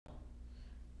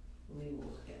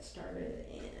get started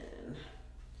in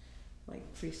like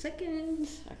 3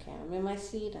 seconds. Okay, I'm in my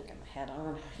seat. I got my hat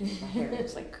on. My hair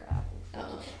looks like crap.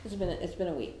 It's been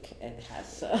a week. It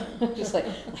has. So just like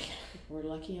we're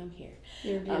lucky I'm here.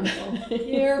 You're beautiful.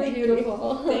 You're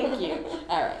beautiful. Thank you.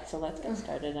 All right, so let's get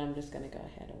started. I'm just going to go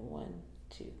ahead and 1,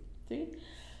 2, 3.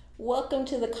 Welcome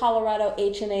to the Colorado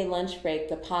HNA Lunch Break,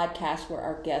 the podcast where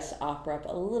our guests offer up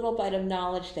a little bite of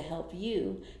knowledge to help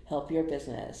you help your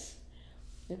business.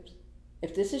 Oops.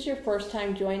 If this is your first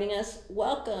time joining us,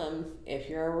 welcome. If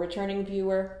you're a returning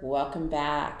viewer, welcome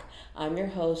back. I'm your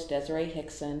host, Desiree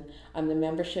Hickson. I'm the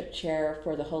membership chair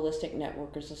for the Holistic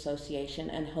Networkers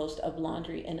Association and host of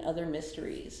Laundry and Other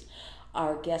Mysteries.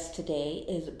 Our guest today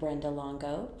is Brenda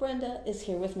Longo. Brenda is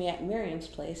here with me at Miriam's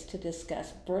place to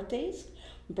discuss birthdays,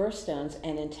 birthstones,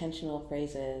 and intentional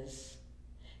phrases.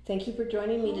 Thank you for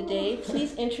joining me today.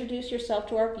 Please introduce yourself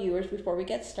to our viewers before we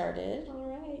get started. All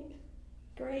right.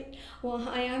 Great. Well,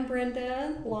 hi, I'm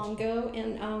Brenda Longo,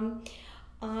 and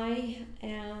I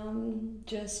am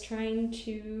just trying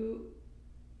to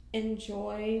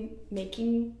enjoy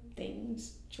making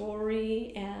things,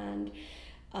 jewelry, and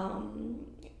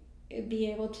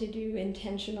be able to do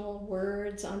intentional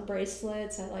words on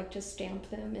bracelets. I like to stamp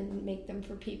them and make them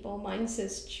for people. Mine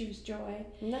says choose joy.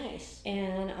 Nice.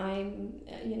 And I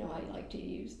like to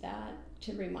use that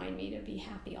to remind me to be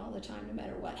happy all the time, no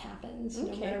matter what happens,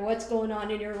 no matter what's going on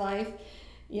in your life.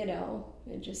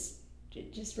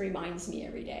 It just reminds me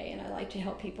every day, and I like to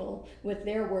help people with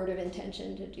their word of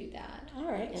intention to do that.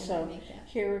 All right, so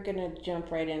here we're going to jump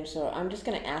right in. So I'm just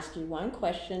going to ask you one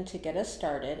question to get us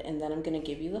started, and then I'm going to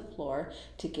give you the floor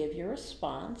to give your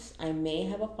response. I may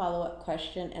have a follow-up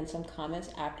question and some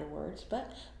comments afterwards,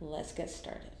 but let's get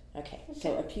started. Okay,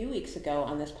 so a few weeks ago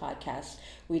on this podcast,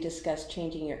 we discussed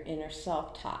changing your inner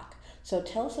self-talk. So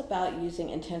tell us about using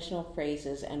intentional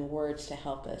phrases and words to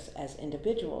help us as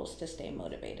individuals to stay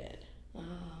motivated.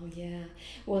 Oh, yeah.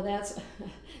 Well, that's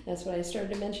what I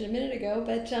started to mention a minute ago.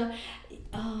 But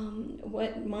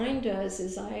what mine does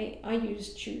is I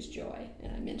use Choose Joy,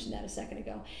 and I mentioned that a second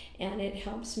ago. And it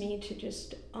helps me to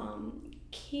just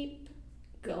keep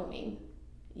going,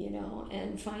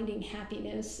 and finding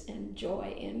happiness and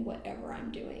joy in whatever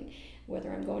I'm doing,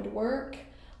 whether I'm going to work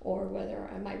or whether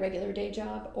I'm my regular day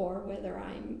job or whether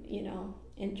I'm,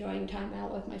 enjoying time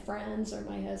out with my friends or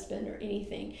my husband or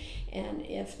anything. And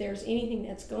if there's anything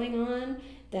that's going on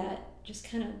that just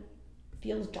kind of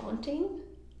feels daunting,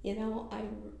 I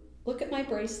look at my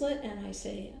bracelet and I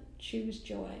say, choose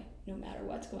joy no matter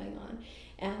what's going on.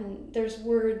 And there's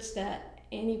words that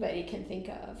anybody can think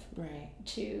of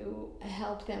to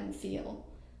help them feel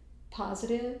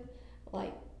positive.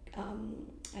 Like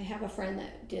I have a friend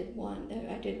that did one.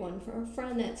 I did one for a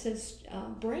friend that says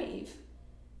brave.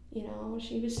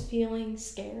 She was feeling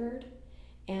scared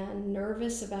and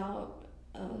nervous about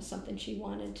something she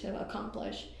wanted to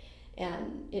accomplish,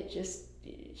 and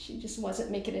she just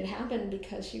wasn't making it happen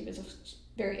because she was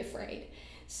very afraid.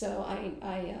 So I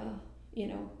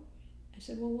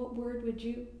said, well, what word would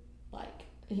you like?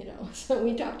 So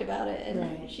we talked about it,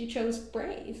 and she chose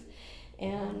brave,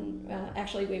 and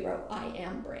actually we wrote I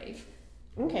am brave.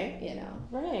 Okay.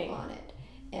 On it.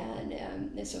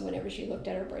 And so whenever she looked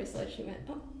at her bracelet, she went,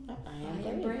 oh, I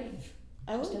am brave.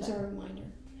 Just as a reminder.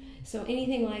 So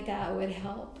anything like that would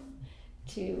help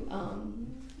to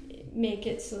make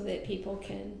it so that people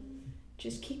can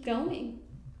just keep going.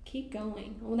 Keep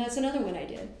going. Well, that's another one I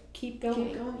did. Keep going.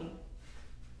 Keep going.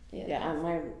 Yeah,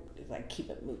 mine is like keep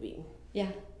it moving.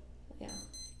 Yeah.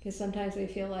 Because sometimes we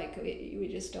feel like we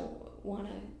just don't want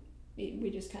to, we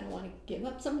just kind of want to give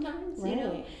up sometimes,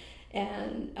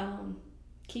 And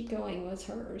keep going was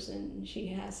hers, and she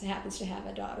happens to have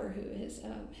a daughter who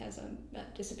has a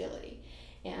disability,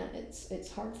 and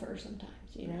it's hard for her sometimes,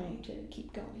 to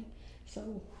keep going.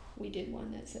 So we did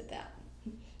one that said that.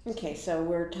 Okay, so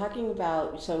we're talking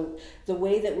about, so the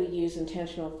way that we use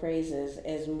intentional phrases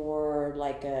is more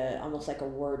like almost like a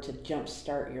word to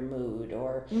jumpstart your mood,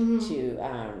 or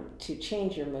to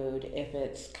change your mood if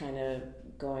it's kind of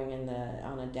going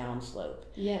on a downslope.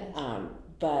 Yes.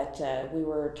 But we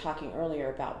were talking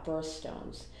earlier about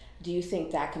birthstones. Do you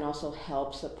think that can also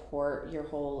help support your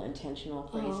whole intentional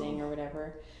phrasing or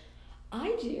whatever?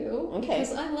 I do. Okay.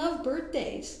 Because I love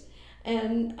birthdays.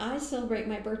 And I celebrate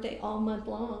my birthday all month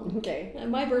long. Okay.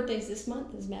 And my birthday's this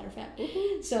month, as a matter of fact.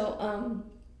 Mm-hmm. So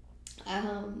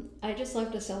I just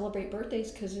love to celebrate birthdays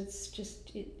because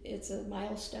it's a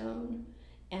milestone.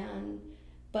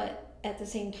 But at the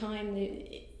same time,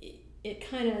 it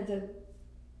kind of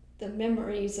the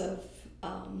memories of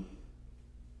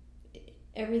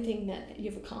everything that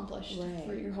you've accomplished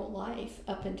for your whole life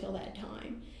up until that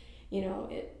time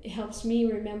it helps me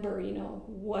remember,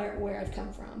 where I've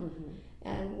come from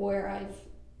and where I've,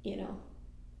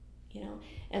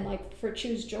 and like for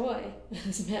Choose Joy,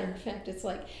 as a matter of fact, it's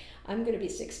like I'm going to be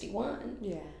 61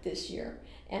 this year.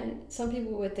 And some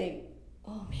people would think,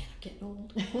 oh man, I'm getting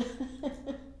old.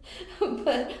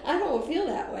 But I don't feel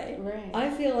that way. Right.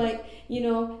 I feel like,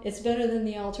 it's better than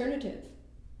the alternative,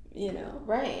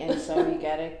 Right, and so you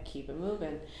got to keep it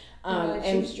moving. And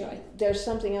Choose Joy. There's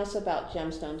something else about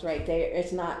gemstones, right?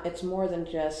 It's more than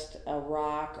just a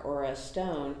rock or a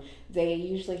stone. They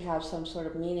usually have some sort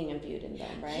of meaning imbued in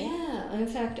them, right? Yeah, in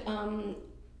fact,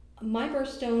 my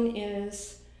birthstone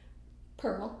is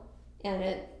pearl, and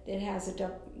it has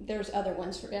there's other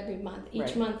ones for every month.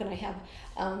 Each month, and I have,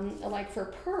 like for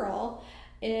pearl,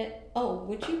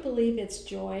 would you believe it's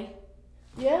joy?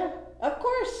 Yeah, of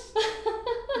course.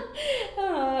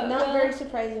 Not very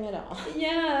surprising at all.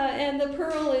 Yeah, and the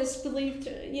pearl is believed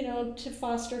to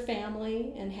foster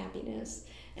family and happiness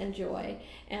and joy,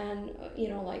 and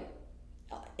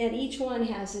and each one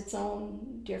has its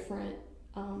own different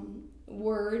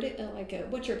word.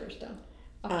 What's your birthstone?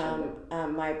 October.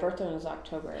 My birthday is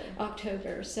October.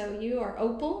 October. So you are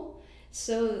opal.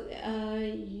 So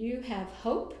you have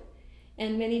hope,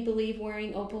 and many believe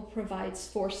wearing opal provides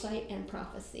foresight and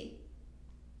prophecy.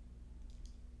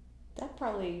 That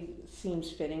probably seems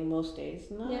fitting most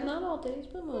days. Not all days,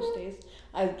 but most days.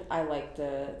 I like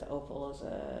the opal as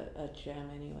a gem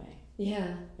anyway.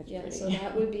 Yeah, It's yeah. pretty. So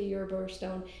that would be your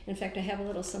birthstone. In fact, I have a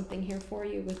little something here for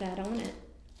you with that on it.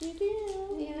 You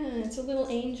do? Yeah, it's a little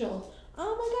angel.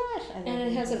 Oh my gosh! And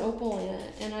it has an opal in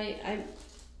it,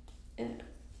 and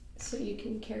so you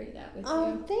can carry that with you.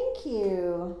 Oh, thank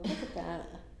you. Look at that.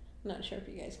 I'm not sure if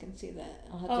you guys can see that.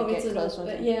 I'll have to it's get close with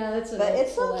it. Yeah, it's an But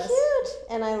it's so opal-esque. cute,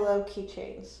 and I love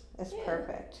keychains. It's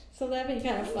perfect. So that'd be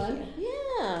kind of fun.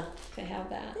 Yeah. To have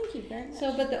that. Thank you very much.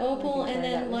 So, but the opal, I can and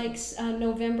carry then that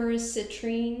November is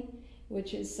citrine,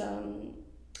 which is a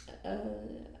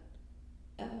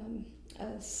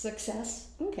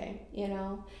success, Okay.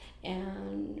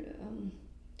 and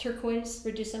turquoise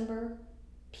for December,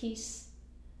 peace,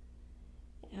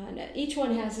 and each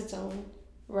one has its own.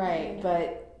 Right,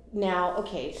 but now,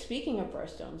 okay, speaking of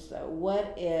birthstones though,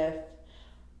 what if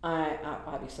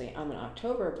obviously I'm an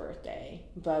October birthday,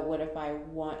 but what if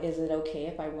is it okay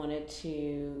if I wanted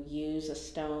to use a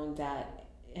stone that,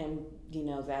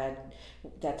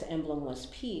 that's emblem was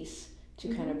peace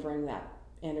to kind of bring that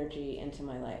energy into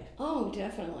my life? Oh,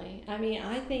 definitely. I mean,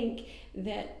 I think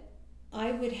that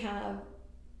I would have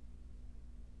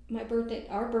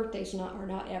our birthdays are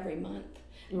not every month.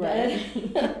 Right.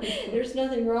 But there's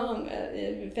nothing wrong.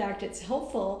 In fact, it's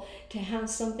helpful to have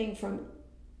something from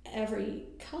every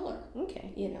color.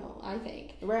 Okay. I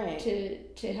think. Right.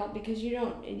 To help, because you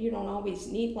don't always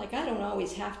need, like, I don't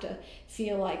always have to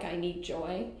feel like I need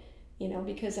joy,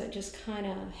 because I just kind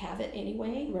of have it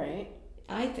anyway. Right.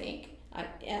 I think.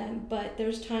 But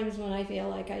there's times when I feel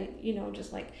like I,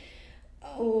 just like,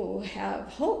 have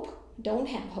hope. Don't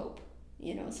have hope.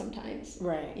 Sometimes.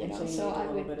 Right. And so you so need I a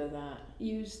little would bit of that.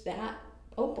 use that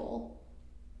opal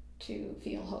to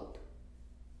feel hope.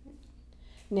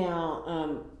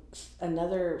 Now,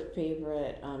 another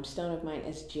favorite stone of mine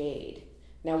is jade.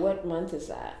 Now, what month is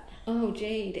that? Oh,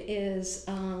 jade is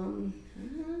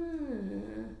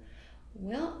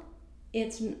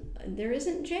there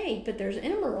isn't jade, but there's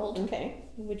emerald. Okay.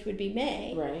 Which would be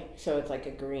May. Right. So it's like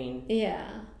a green.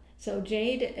 Yeah. So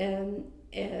jade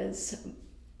is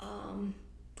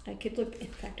I could look. In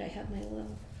fact, I have my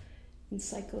little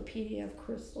encyclopedia of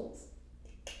crystals,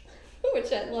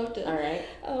 which I'd love to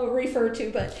refer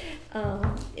to. But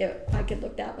I could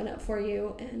look that one up for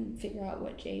you and figure out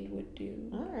what jade would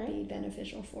be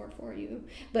beneficial for you.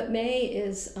 But May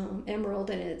is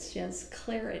emerald, and it's just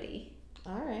clarity.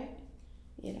 All right.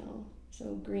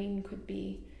 So green could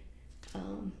be.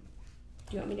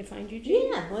 Do you want me to find you, jade?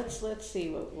 Yeah. Let's see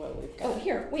what we've got. Oh,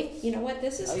 here. Wait. You know what?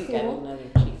 This is cool. You got another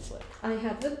cheat slip. I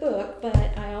have the book,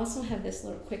 but I also have this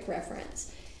little quick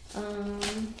reference.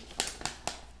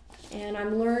 And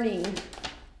I'm learning.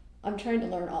 I'm trying to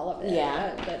learn all of it.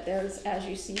 Yeah. But as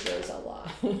you see, there's a lot.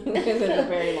 Because it's a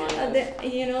very long list.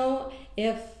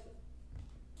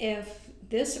 If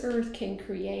this earth can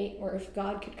create, or if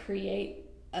God could create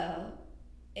a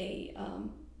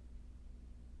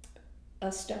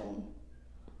stone,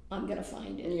 I'm going to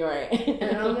find it. You're right.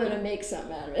 And I'm going to make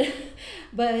something out of it.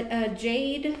 But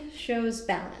jade shows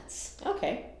balance.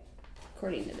 Okay.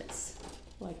 According to this.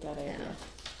 Like that idea.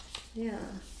 Yeah.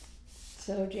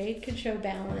 So jade could show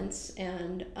balance,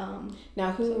 and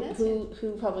now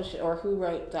who published or who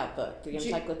wrote that book? The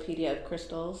Encyclopedia of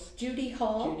Crystals? Judy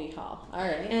Hall. Judy Hall. All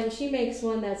right. And she makes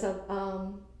one that's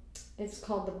It's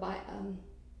called the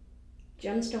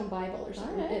Gemstone Bible or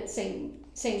something. Right. It's same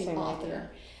author. Idea.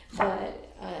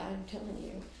 But I'm telling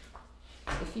you,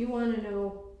 if you want to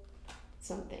know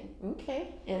something, Okay.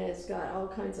 and it's got all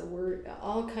kinds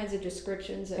of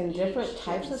descriptions of And different each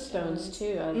types of stones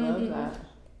too. I love that.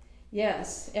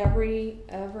 Yes, every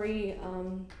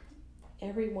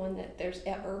one that there's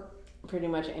ever. Pretty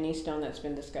much any stone that's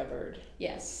been discovered.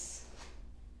 Yes.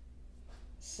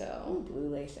 So. Oh, blue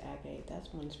lace agate. That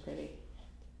one's pretty.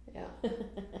 Yeah.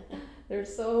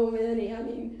 There's so many. I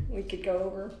mean, we could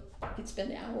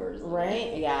spend hours.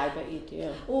 Right? Yeah, I bet you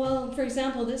do. Well, for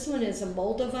example, this one is a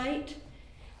moldavite,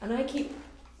 and I keep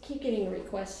getting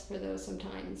requests for those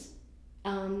sometimes.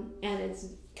 And it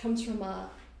comes from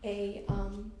a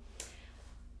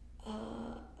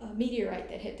meteorite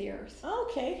that hit the earth. Oh,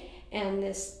 okay. And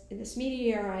this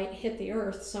meteorite hit the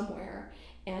earth somewhere,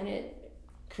 and it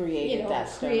Created that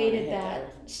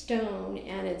stone,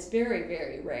 and it's very,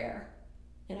 very rare.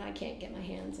 And I can't get my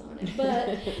hands on it,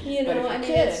 but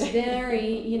it's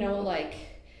very, like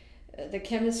the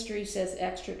chemistry says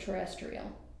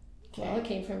extraterrestrial. Okay. Well, it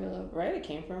came from it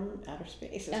came from outer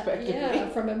space,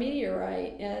 effectively. from a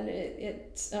meteorite, and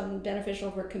it's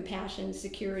beneficial for compassion,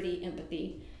 security,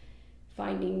 empathy,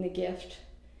 finding the gift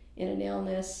in an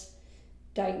illness,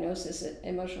 diagnosis,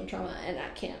 emotional trauma, and I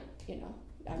can't,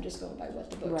 I'm just going by what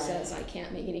the book says. I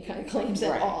can't make any kind of claims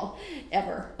at all,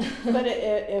 ever. But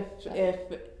if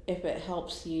it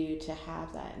helps you to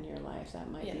have that in your life, that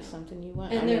might be something you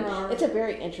want. And it's a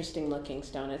very interesting looking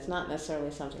stone. It's not necessarily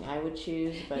something I would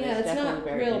choose, but it's definitely not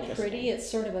very real interesting. Pretty. It's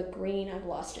sort of a green. I've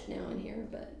lost it now in here,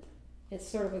 but it's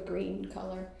sort of a green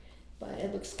color. But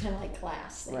it looks kind of like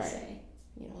glass. They say,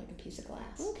 like a piece of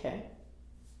glass. Okay,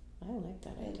 I like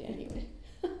that idea. Anyway.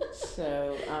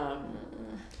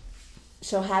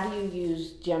 So how do you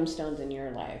use gemstones in your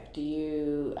life? Do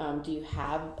you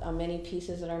have many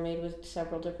pieces that are made with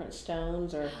several different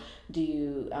stones, or do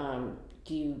you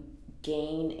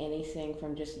gain anything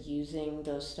from just using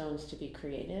those stones to be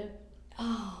creative?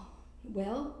 Oh,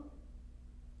 well,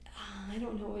 I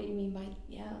don't know what you mean by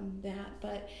that,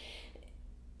 but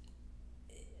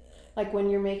like when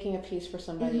you're making a piece for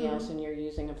somebody else and you're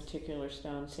using a particular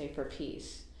stone, say for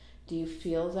peace. Do you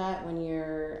feel that when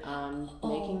you're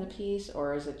making the piece,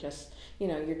 or is it just,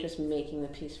 you're just making the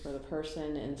piece for the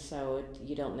person, and so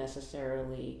you don't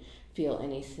necessarily feel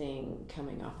anything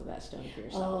coming off of that stone for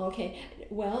yourself? Oh, okay.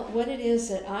 Well, what it is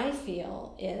that I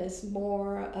feel is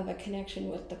more of a connection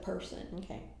with the person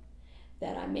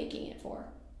that I'm making it for,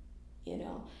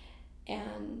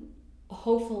 and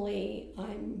hopefully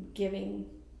I'm giving,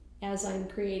 as I'm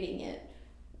creating it,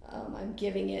 I'm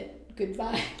giving it good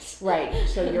vibes. Right.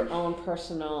 So your own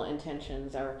personal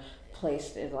intentions are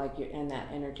placed as and that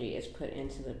energy is put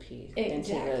into the piece,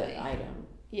 into the item.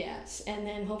 Yes, and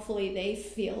then hopefully they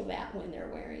feel that when they're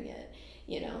wearing it,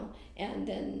 and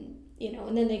then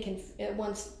and then they can,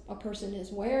 once a person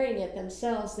is wearing it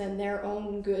themselves, then their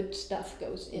own good stuff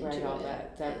goes into it. All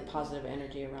that positive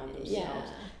energy around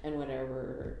themselves, and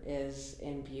whatever is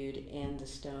imbued in the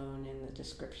stone and the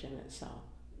description itself.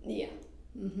 Yeah.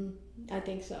 I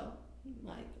think so.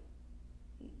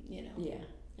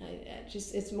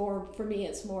 It's more, for me,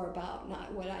 it's more about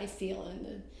not what I feel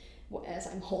as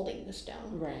I'm holding the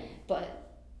stone,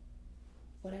 but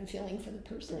what I'm feeling for the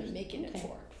person I'm making it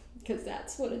for, because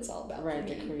that's what it's all about. Right, for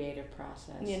me. the creative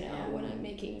process. When I'm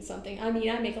making something, I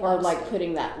make a lot or of like stuff.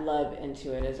 putting that love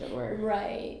into it, as it were.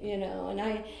 Right,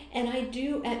 and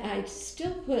I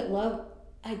still put love.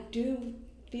 I do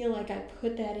feel like I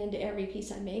put that into every piece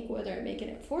I make, whether I'm making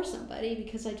it for somebody,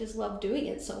 because I just love doing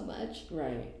it so much.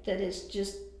 Right. That it's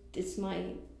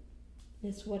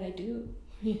what I do.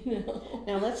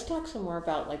 Now let's talk some more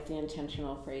about the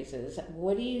intentional phrases.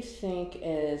 What do you think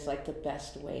is the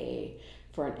best way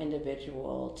for an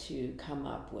individual to come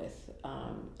up with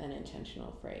an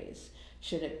intentional phrase?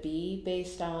 Should it be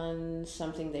based on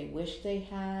something they wish they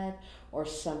had, or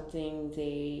something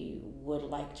they would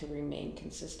like to remain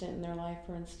consistent in their life,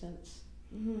 for instance?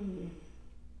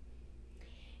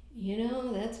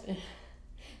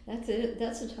 That's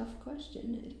a tough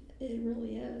question. It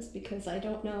really is, because I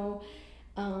don't know.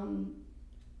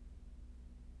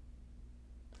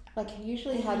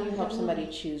 Usually, how do you help somebody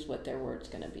choose what their word's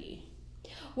going to be?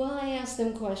 Well, I ask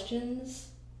them questions.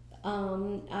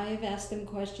 I've asked them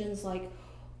questions like,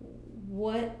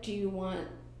 what do you want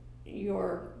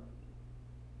to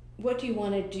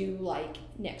do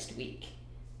next week?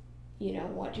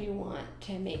 What do you want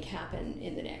to make happen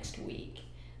in the next week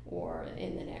or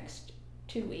in the next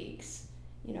 2 weeks?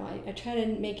 I try to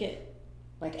make it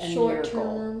like a short miracle.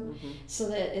 term, so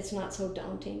that it's not so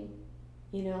daunting.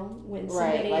 You know, when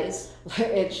Right, somebody like is,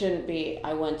 it shouldn't be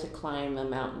I went to climb a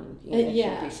mountain. You know, it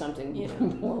yeah, should be something you know,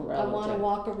 more I want to relative.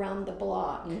 walk around the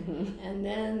block, and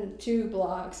then 2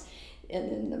 blocks, and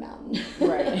then the mountain,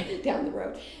 Right. down the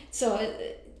road. So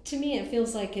to me, it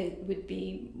feels like it would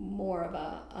be more of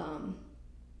a,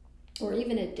 or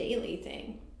even a daily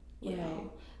thing, you know,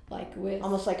 like with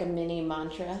Almost like a mini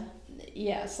mantra.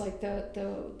 yes, like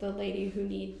the lady who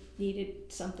needed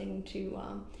something to,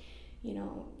 you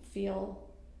know, feel,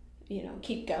 you know,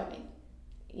 keep going.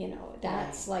 You know,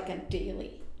 that's like a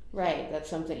daily. Right, that's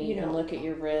something you can know, look at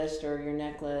your wrist or your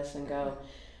necklace and go,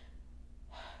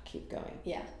 keep going.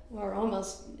 Yeah, or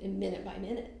almost minute by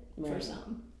minute for Right.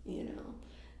 some, you know.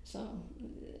 So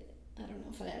I don't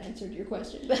know if that answered your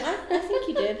question, but I think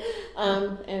you did.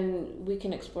 And we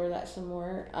can explore that some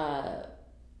more.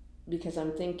 Because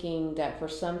I'm thinking that for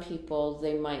some people,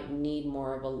 they might need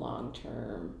more of a long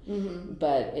term,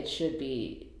 but it should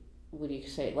be, what do you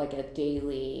say, like a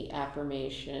daily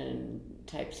affirmation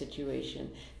type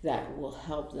situation that will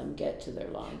help them get to their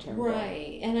long term goal.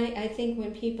 right. And I think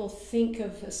when people think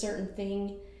of a certain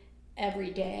thing every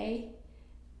day,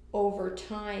 over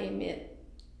time it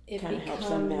kind of helps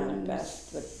them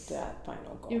manifest that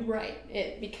final goal. Right.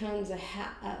 It becomes like,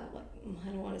 I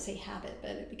don't want to say habit,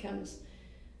 but it becomes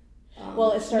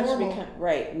well, it starts normal. to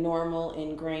become normal,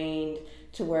 ingrained,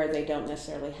 to where they don't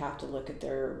necessarily have to look at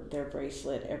their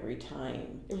bracelet every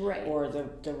time, right, or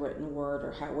the written word,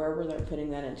 or wherever they're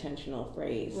putting that intentional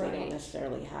phrase. Right. They don't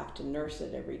necessarily have to nurse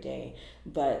it every day,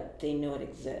 but they know it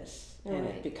exists, and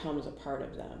Right. it becomes a part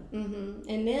of them.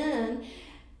 And then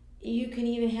you can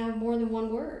even have more than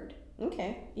one word.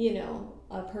 Okay. You know,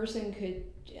 a person could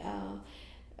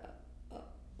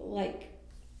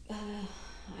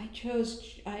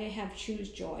I have choose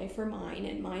joy for mine,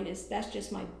 and that's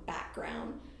just my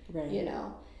background, Right. you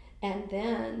know. And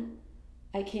then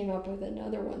I came up with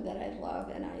another one that I love,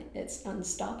 and it's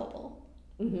unstoppable.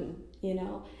 You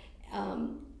know,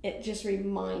 it just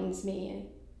reminds me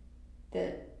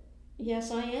that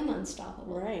yes, I am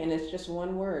unstoppable. Right, and it's just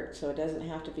one word, so it doesn't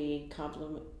have to be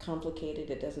complicated.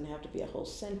 It doesn't have to be a whole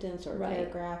sentence or a Right.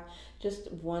 paragraph.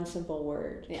 Just one simple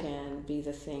word Yeah. can be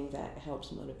the thing that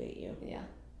helps motivate you. Yeah.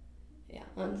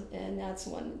 And that's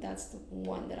the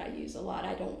one that I use a lot.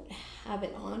 I don't have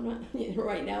it on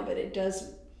right now, but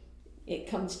it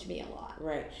comes to me a lot.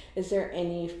 Right. Is there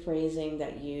any phrasing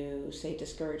that you say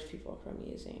discourage people from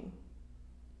using?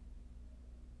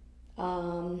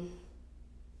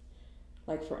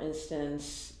 Like, for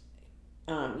instance,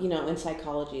 in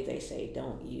psychology they say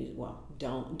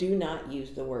do not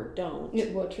use the word don't.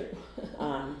 Well, true.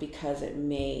 Because it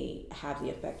may have the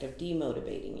effect of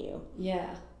demotivating you.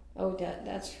 Yeah. Oh,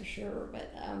 that's for sure.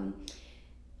 But I'm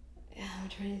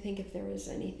trying to think if there was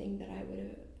anything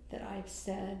that I've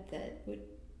said that would.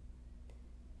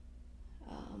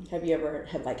 Have you ever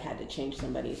had to change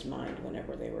somebody's mind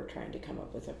whenever they were trying to come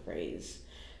up with a phrase?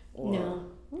 Or,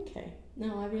 no. Okay.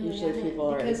 No, I really Usually haven't, people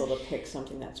are able to pick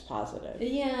something that's positive.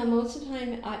 Yeah, most of the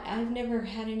time I've never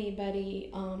had anybody.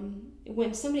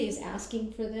 When somebody is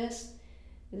asking for this,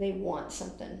 they want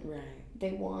something. Right.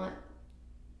 They want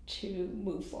to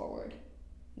move forward.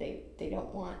 They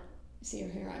don't want. See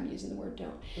here, I'm using the word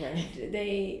don't.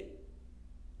 Right.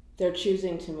 They're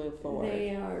choosing to move forward.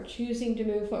 They are choosing to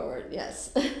move forward.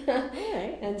 Yes. All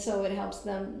right. And so it helps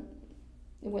them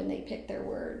when they pick their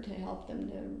word to help them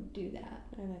to do that.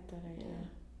 I like that idea.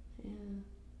 Yeah.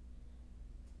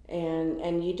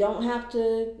 And you don't have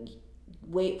to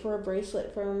wait for a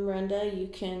bracelet from Brenda. You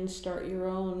can start your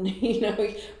own.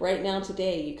 Right now,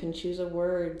 today, you can choose a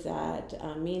word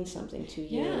that means something to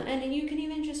you. Yeah, and you can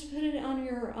even just put it on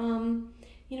your,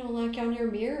 like on your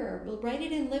mirror. Write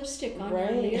it in lipstick on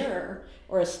your mirror.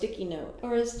 Or a sticky note.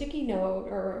 Or a sticky note,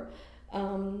 or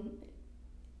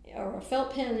a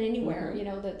felt pen anywhere.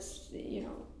 That's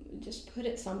just put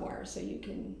it somewhere so you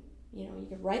can. You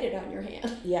can write it on your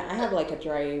hand. Yeah, I have like a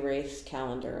dry erase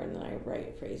calendar, and then I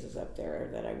write phrases up there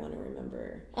that I want to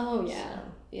remember. Oh, yeah. So.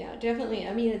 Yeah, definitely.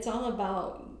 I mean, it's all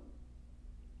about,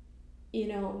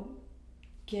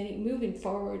 moving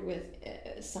forward with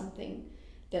something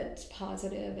that's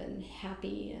positive and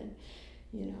happy and,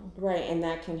 Right, and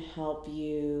that can help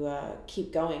you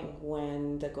keep going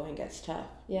when the going gets tough.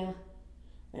 Yeah.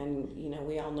 And,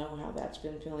 we all know how that's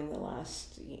been feeling the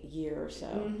last year or so.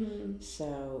 Mm-hmm.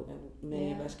 So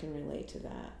many of us can relate to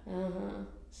that. Uh-huh.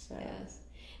 So. Yes.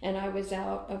 And I was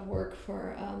out of work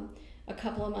for a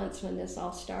couple of months when this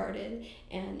all started.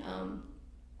 And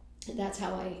that's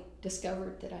how I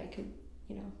discovered that I could,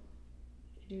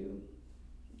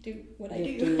 do what I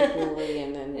You do. do jewelry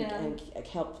and then Yeah. and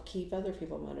help keep other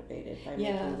people motivated by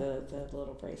making the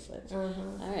little bracelets. All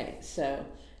right, so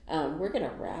we're going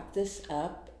to wrap this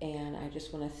up, and I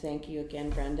just want to thank you again,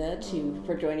 Brenda,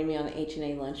 for joining me on the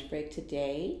HNA Lunch Break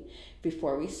today.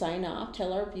 Before we sign off,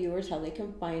 tell our viewers how they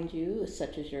can find you,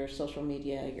 such as your social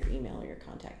media, your email, your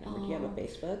contact number. Do you have a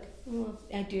Facebook? Well,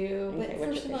 I do, Okay, but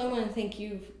first of all, I want to thank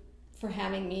you for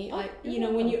having me.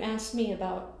 When you asked me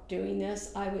about doing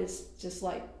this, I was just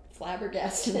like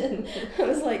flabbergasted. I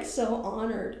was like so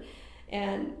honored,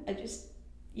 and I just,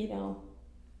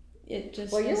 it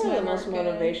just. Well, you're one of the most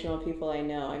motivational people I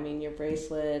know. I mean, your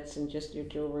bracelets and just your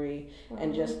jewelry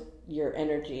and just your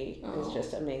energy is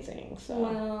just amazing. So.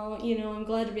 Well, I'm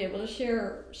glad to be able to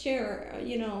share,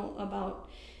 about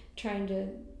trying to,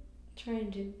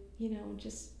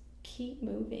 just keep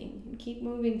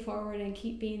moving forward and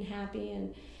keep being happy,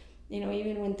 and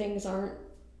even when things aren't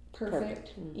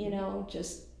perfect.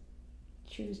 Just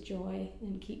choose joy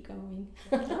and keep going.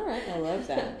 All right, I love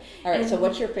that. All right, so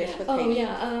what's your Facebook page?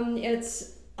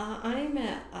 It's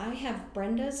I have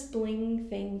Brenda's Bling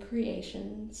Thing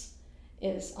Creations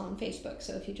is on Facebook.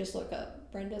 So if you just look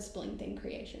up Brenda's Bling Thing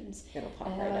Creations, it'll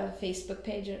pop right up. A Facebook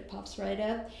page, and it pops right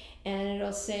up, and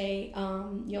it'll say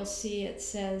you'll see it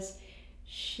says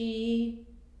she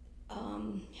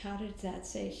how did that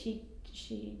say,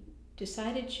 she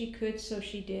decided she could, so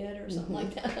she did, or something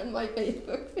like that on my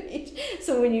Facebook page.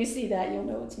 So when you see that, you'll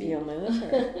know it's me. You'll know it's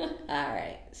her. All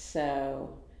right.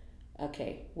 So,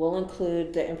 okay, we'll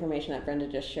include the information that Brenda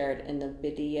just shared in the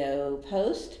video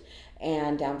post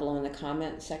and down below in the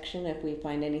comment section if we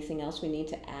find anything else we need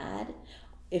to add.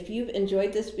 If you've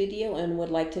enjoyed this video and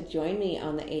would like to join me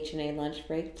on the HNA Lunch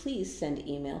Break, please send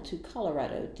email to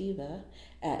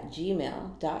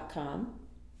coloradodiva@gmail.com.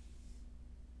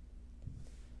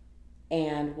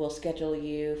 And we'll schedule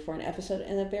you for an episode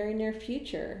in the very near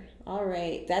future. All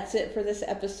right, that's it for this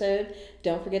episode.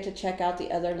 Don't forget to check out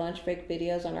the other lunch break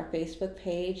videos on our Facebook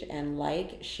page, and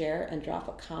like, share, and drop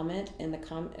a comment in the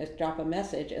drop a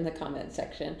message in the comment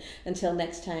section. Until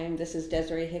next time, this is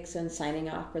Desiree Hickson signing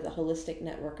off for the Holistic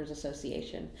Networkers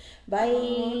Association. Bye.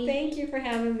 Oh, thank you for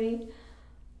having me.